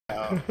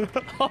Oh.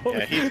 Oh.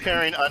 Yeah, he's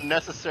carrying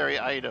unnecessary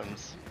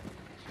items.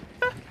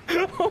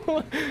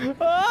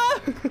 Ah!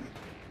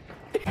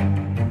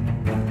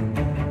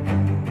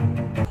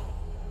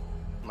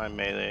 My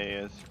melee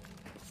is.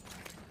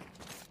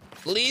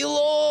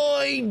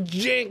 Leroy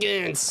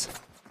Jenkins.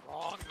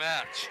 Wrong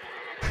match.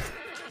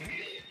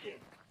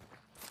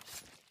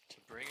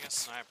 Bring a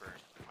sniper,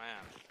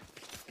 man.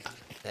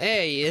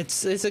 Hey,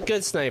 it's a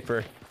good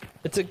sniper.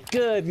 It's a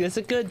good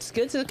sniper. It's a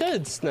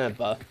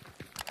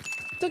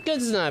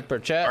good sniper,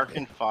 chat. Dark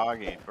and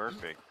foggy,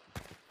 perfect.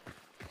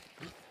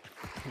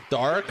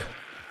 Dark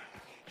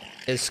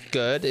is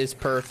good, is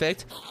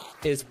perfect,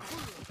 is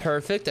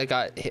perfect. I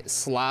got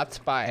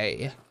slapped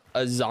by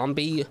a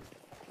zombie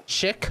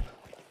chick,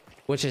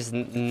 which is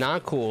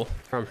not cool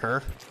from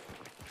her.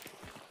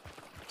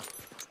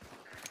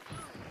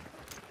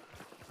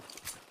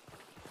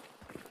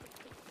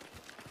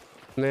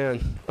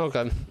 Man,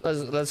 okay,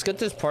 let's get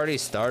this party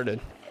started.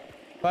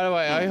 By the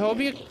way, I hope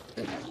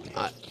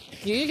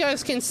you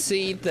guys can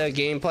see the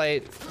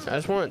gameplay. I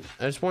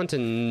just want to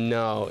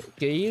know.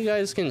 You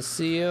guys can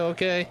see it,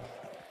 okay?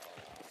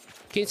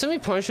 Can somebody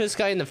punch this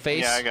guy in the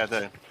face? Yeah, I got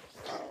that.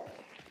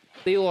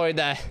 Leroy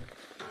that.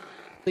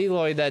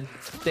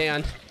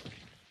 Dan.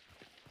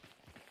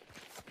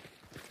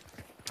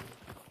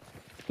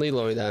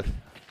 Leroy that.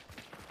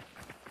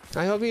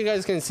 I hope you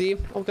guys can see,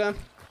 okay?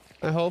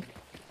 I hope.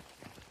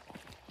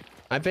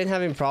 I've been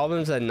having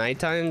problems at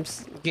nighttime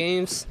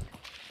games.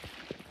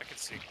 I can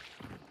see.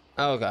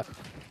 Oh god.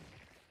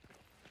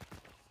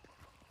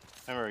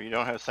 Remember, you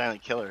don't have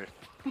silent killer.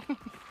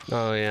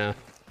 Oh yeah.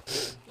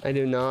 I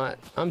do not.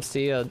 I'm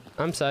sad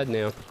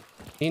now.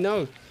 You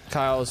know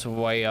Kyle's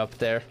way up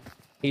there.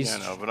 Yeah,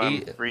 no, but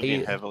I'm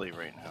breathing heavily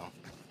right now.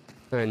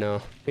 I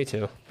know. Me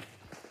too.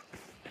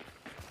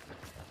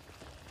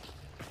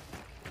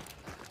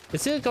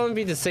 Is it going to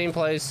be the same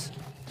place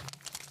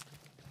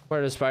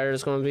where the spider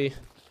is going to be?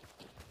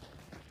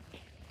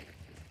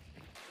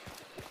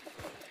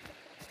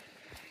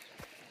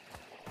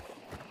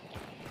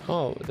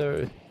 Oh,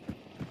 there.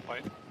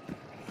 Wait.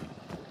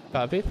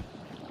 Copy.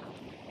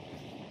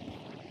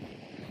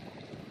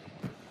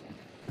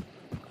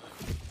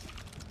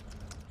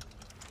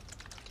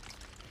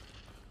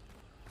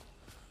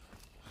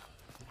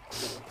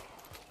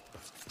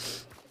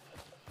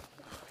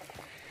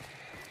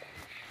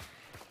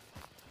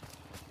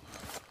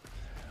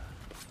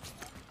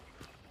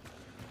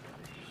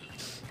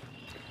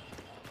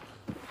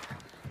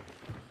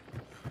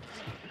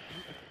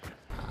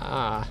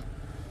 Ah.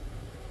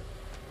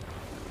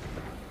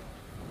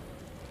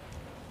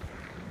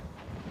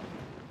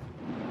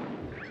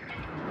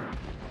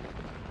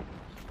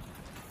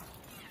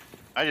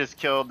 I just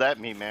killed that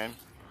meat man.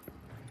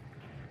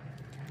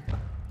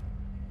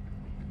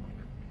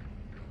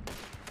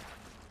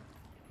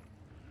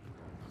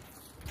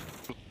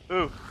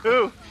 Ooh,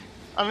 ooh!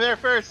 I'm there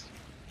first!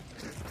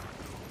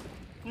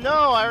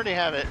 No, I already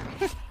have it.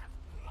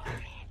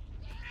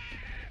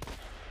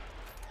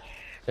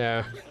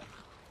 Yeah.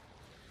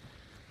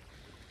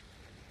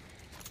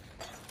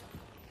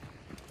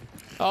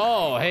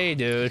 Oh, hey,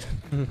 dude.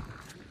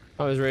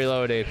 I was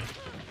reloading.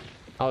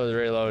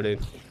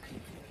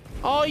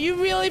 Oh, you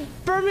really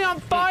burned me on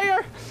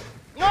fire?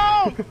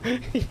 No!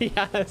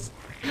 Yes.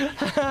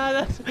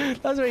 that's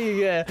what you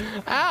get.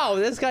 Ow,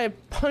 this guy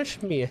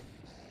punched me.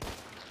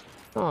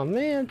 Oh,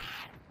 man.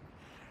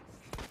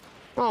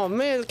 Oh,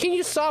 man. Can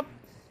you stop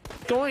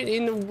going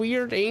in a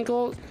weird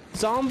angle,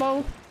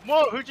 Zombo?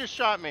 Whoa, who just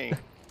shot me?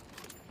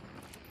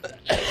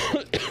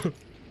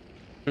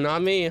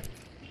 Not me.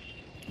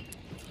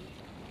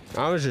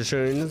 I was just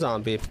shooting the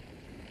zombie.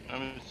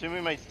 I'm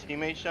assuming my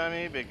teammate shot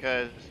me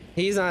because...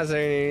 He's not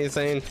saying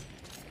anything.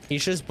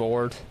 He's just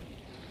bored.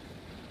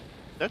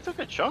 That took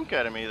a chunk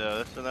out of me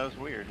though, so that was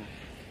weird.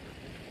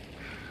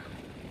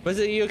 Was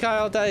it you,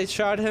 Kyle, that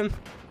shot him?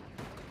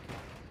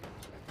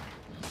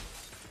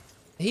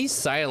 He's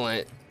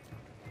silent.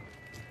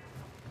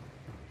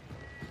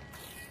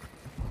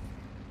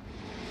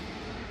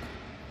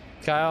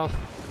 Kyle,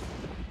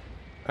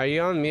 are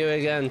you on mute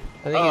again?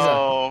 I think he's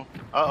on.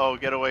 Uh-oh,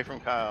 get away from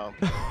Kyle.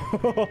 Get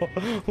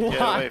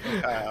away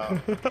from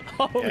Kyle.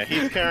 Oh. Yeah,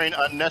 he's carrying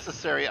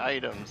unnecessary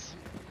items.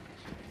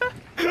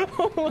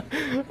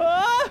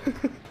 Ah!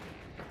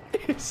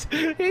 He's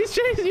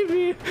chasing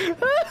me.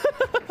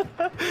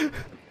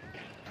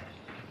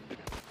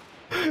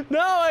 No,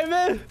 I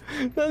meant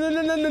no.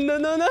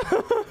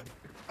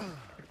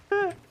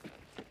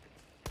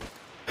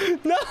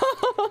 No,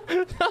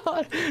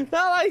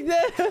 not like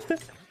this.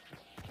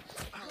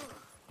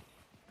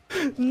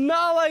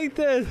 Not like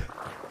this.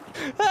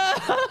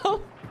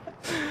 Help!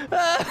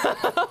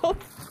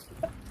 Help!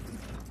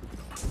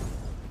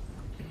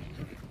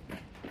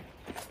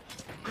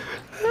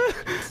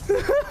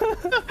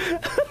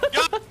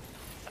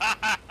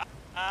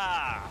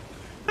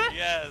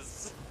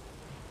 Yes.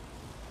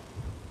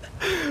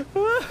 I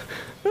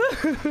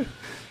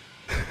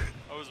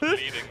was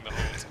bleeding the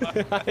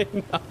whole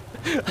time.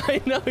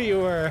 I know you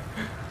were.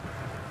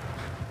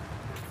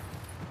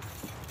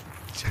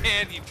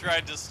 And you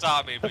tried to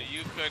stop me, but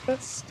you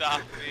couldn't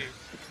stop me.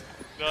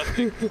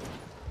 Nothing.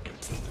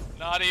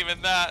 Not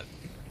even that.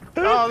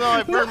 Oh no,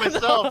 I burned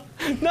myself.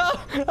 No!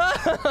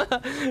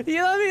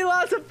 You let me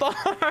lost a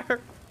bar!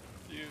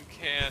 You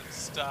can't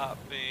stop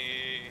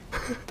me.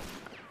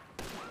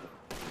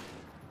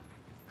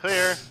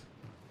 Clear.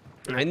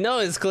 I know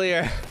it's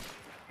clear.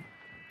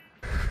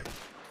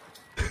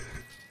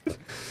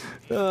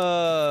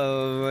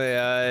 Oh my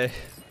god.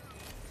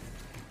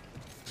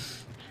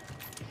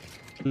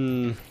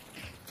 Hmm.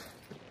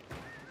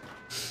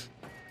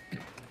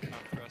 I'll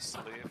press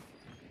leave.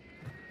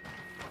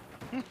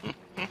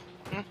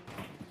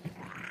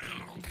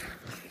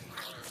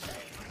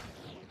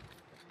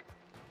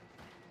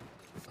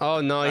 Oh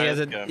no, he has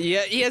a Good.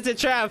 he has a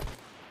trap.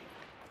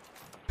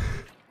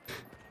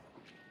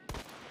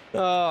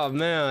 Oh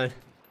man.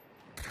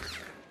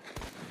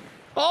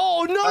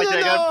 Oh no Hi,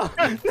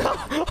 no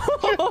no!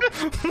 Oh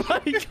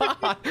my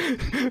god!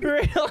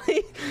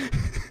 Really?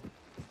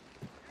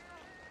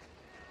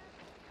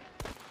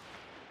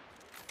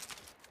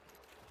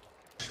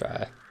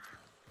 Try.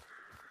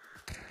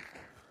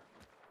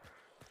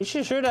 You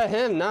should shoot at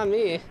him, not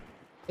me.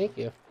 Thank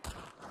you.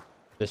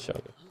 Just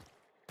show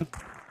me.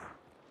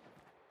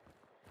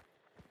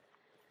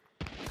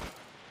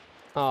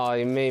 Oh,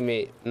 you made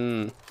me.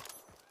 Can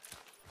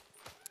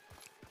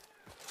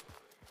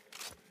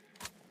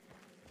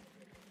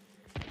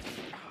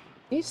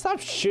you stop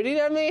shooting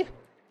at me?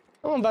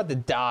 I'm about to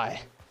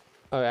die.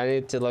 Okay, I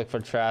need to look for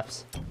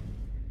traps.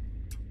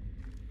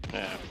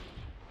 Yeah.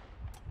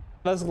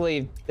 Let's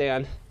leave,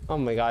 Dan. Oh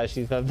my gosh,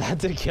 he's about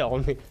to kill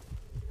me.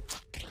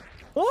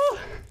 Oh!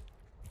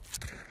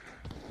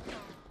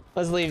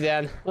 Let's leave,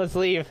 Dan. Let's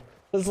leave.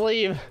 Let's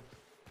leave.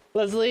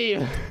 Let's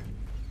leave.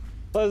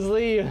 Let's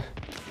leave.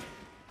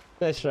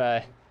 Let's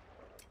try.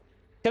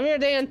 Come here,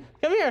 Dan.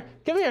 Come here.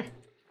 Come here.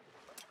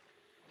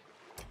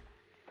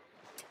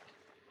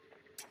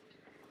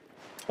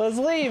 Let's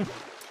leave.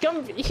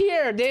 Come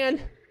here,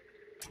 Dan.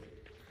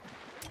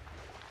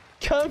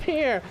 Come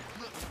here.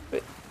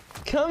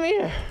 Come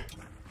here.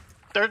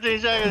 13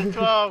 seconds,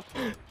 12,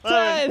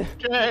 11,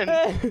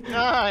 10,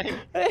 9,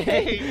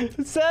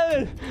 8.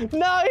 7.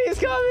 No, he's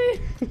coming.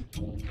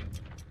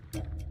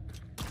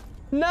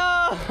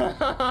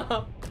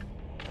 No.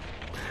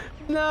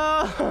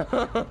 No.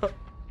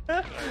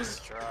 Nice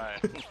try.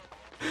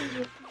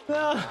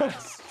 No.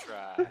 Nice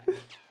try.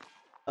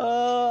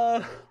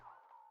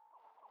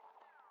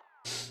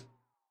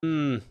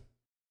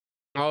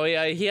 Oh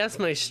yeah, he has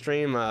my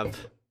stream up.